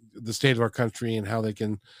the state of our country and how they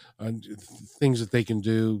can things that they can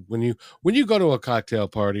do when you go to a cocktail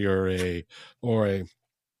party or a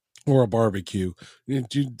barbecue?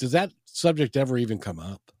 Does that subject ever even come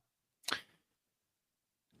up?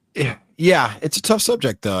 Yeah, it's a tough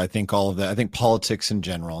subject, though. I think all of that. I think politics in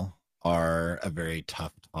general are a very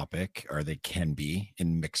tough topic, or they can be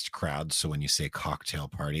in mixed crowds. So when you say cocktail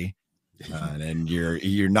party, and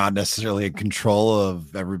you're not necessarily in control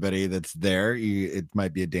of everybody that's there, it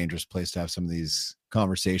might be a dangerous place to have some of these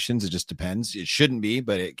conversations. It just depends. It shouldn't be,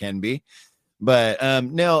 but it can be. But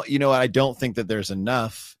no, I don't think that there's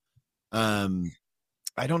enough.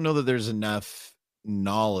 I don't know that there's enough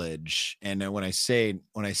knowledge. And when I say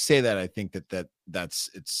that, I think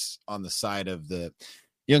it's on the side of the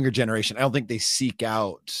younger generation. I don't think they seek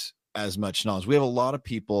out as much knowledge. We have a lot of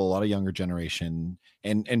people, a lot of younger generation,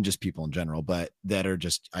 and just people in general, but that are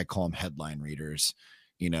just, I call them headline readers.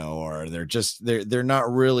 or they're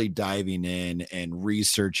not really diving in and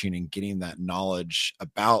researching and getting that knowledge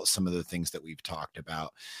about some of the things that we've talked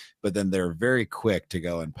about. But then they're very quick to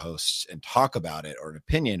go and post and talk about it or an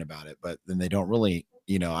opinion about it. But then they don't really,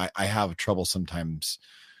 I have trouble sometimes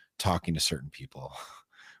talking to certain people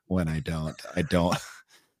when I don't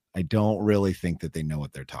really think that they know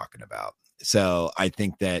what they're talking about. So I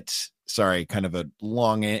think that, sorry, kind of a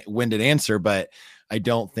long-winded answer, but I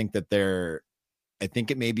don't think that I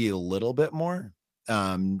think it may be a little bit more.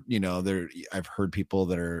 I've heard people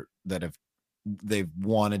they've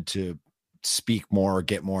wanted to speak more or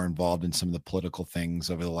get more involved in some of the political things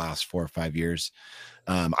over the last 4 or 5 years.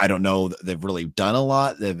 I don't know that they've really done a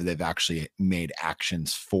lot. They've actually made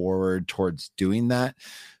actions forward towards doing that.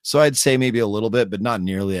 So I'd say maybe a little bit, but not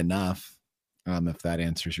nearly enough. If that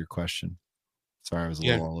answers your question. Sorry, I was a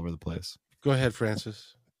little all over the place. Go ahead,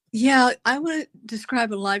 Frances. Yeah, I want to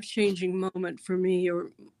describe a life-changing moment for me,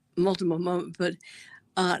 or multiple moments, but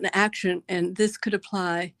an action, and this could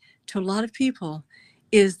apply to a lot of people,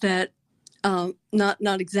 is that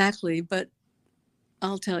not exactly, but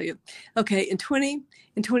I'll tell you. Okay, in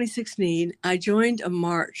 2016, I joined a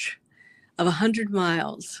march of 100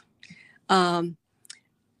 miles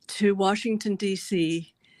to Washington,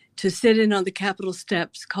 D.C., to sit in on the Capitol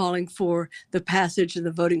steps calling for the passage of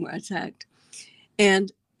the Voting Rights Act.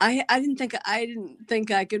 And I didn't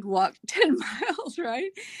think I could walk 10 miles,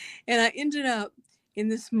 right? And I ended up in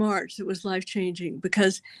this march that was life-changing,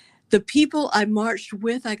 because the people I marched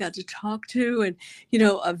with, I got to talk to, and,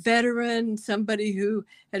 a veteran, somebody who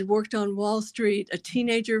had worked on Wall Street, a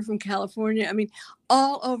teenager from California, I mean,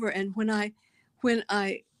 all over. And when I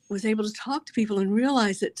was able to talk to people and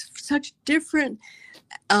realize that such different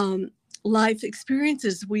life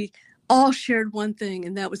experiences, we all shared one thing,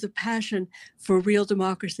 and that was a passion for real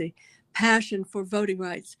democracy, passion for voting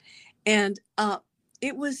rights. And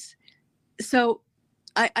it was so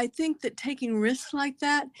I think that taking risks like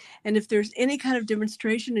that, and if there's any kind of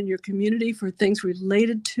demonstration in your community for things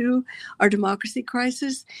related to our democracy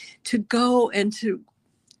crisis, to go and to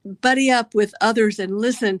buddy up with others and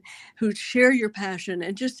listen, who share your passion,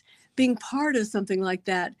 and just being part of something like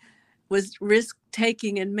that was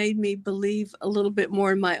risk-taking and made me believe a little bit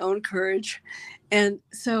more in my own courage. And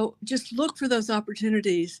so just look for those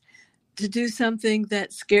opportunities to do something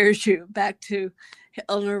that scares you, back to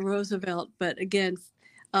Eleanor Roosevelt. But again,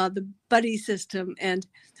 the buddy system. And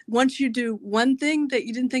once you do one thing that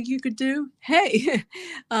you didn't think you could do, hey,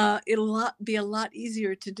 it'll be a lot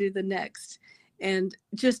easier to do the next. And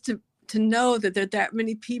just to know that there are that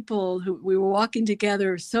many people who we were walking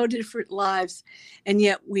together, so different lives, and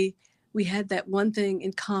yet we had that one thing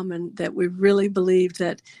in common, that we really believed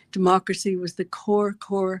that democracy was the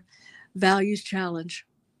core values challenge.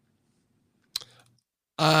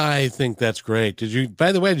 I think that's great.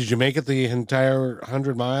 By the way, did you make it the entire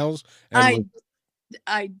 100 miles? And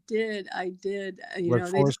I did.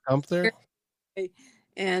 Forrest Gump there?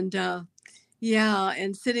 And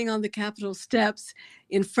and sitting on the Capitol steps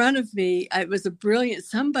in front of me, it was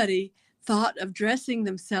somebody thought of dressing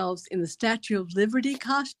themselves in the Statue of Liberty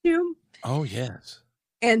costume. Oh, yes.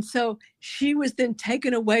 And so she was then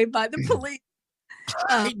taken away by the police.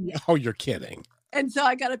 Oh, you're kidding. And so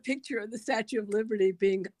I got a picture of the Statue of Liberty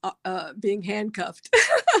being handcuffed.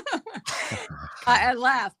 I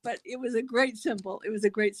laughed, but it was a great symbol.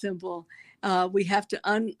 We have to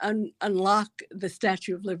unlock the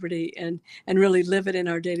Statue of Liberty and really live it in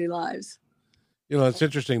our daily lives. It's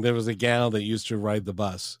interesting. There was a gal that used to ride the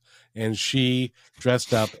bus, and she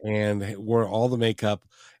dressed up and wore all the makeup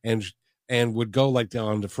and would go like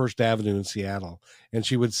on to First Avenue in Seattle. And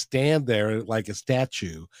she would stand there like a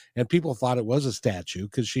statue, and people thought it was a statue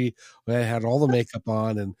because she had all the makeup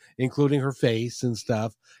on, and including her face and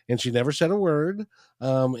stuff. And she never said a word.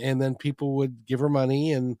 And then people would give her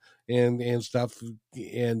money and stuff.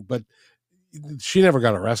 But she never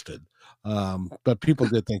got arrested. But people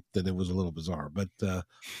did think that it was a little bizarre. But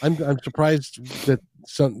I'm surprised that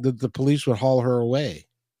the police would haul her away.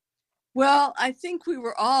 Well, I think we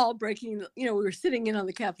were all breaking, we were sitting in on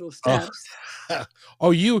the Capitol steps.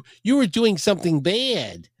 Oh, you were doing something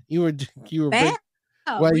bad. You were bad.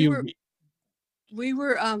 Well, we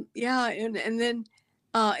were, and then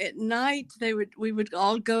at night we would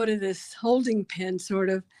all go to this holding pen sort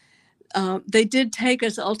of. They did take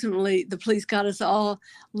us. Ultimately, the police got us all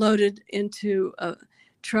loaded into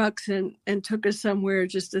trucks and took us somewhere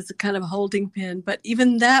just as a kind of holding pen. But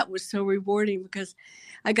even that was so rewarding, because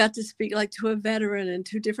I got to speak like to a veteran and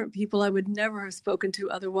to different people I would never have spoken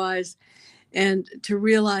to otherwise, and to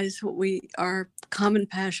realize our common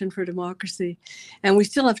passion for democracy. And we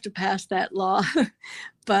still have to pass that law,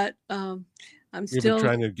 but I'm You've been still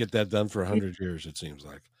trying to get that done for 100 years, it seems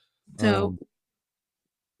like. so.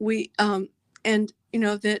 We and you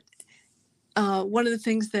know that one of the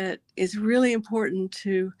things that is really important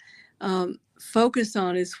to focus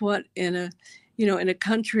on is what in a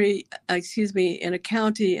country, in a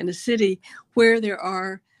county, in a city where there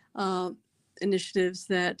are initiatives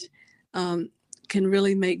that can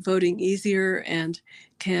really make voting easier and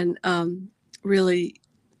can really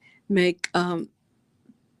make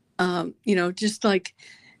just like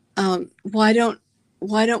why don't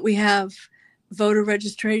we have voter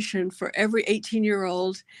registration for every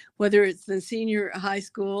 18-year-old, whether it's the senior high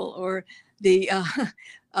school or the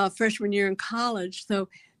freshman year in college, so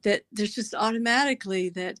that there's just automatically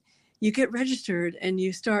that you get registered and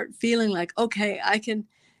you start feeling like, okay, I can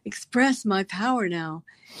express my power now.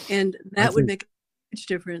 And that would make a huge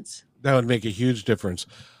difference. That would make a huge difference.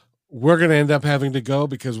 We're going to end up having to go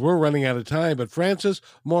because we're running out of time. But Frances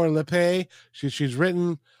Moore Lappé, she's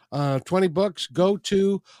written 20 books. Go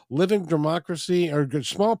to Living Democracy or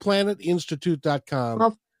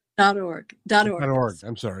smallplanetinstitute.com. .org.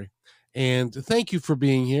 I'm sorry. And thank you for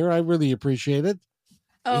being here. I really appreciate it.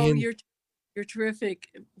 Oh, and you're terrific.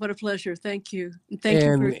 What a pleasure. Thank you.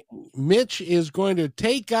 Mitch is going to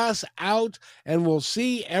take us out, and we'll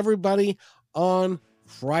see everybody on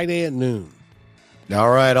Friday at noon.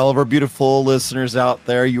 All right, all of our beautiful listeners out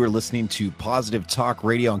there, you are listening to Positive Talk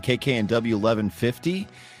Radio on KKNW 1150.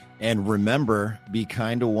 And remember, be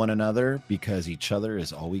kind to one another because each other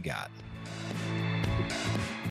is all we got.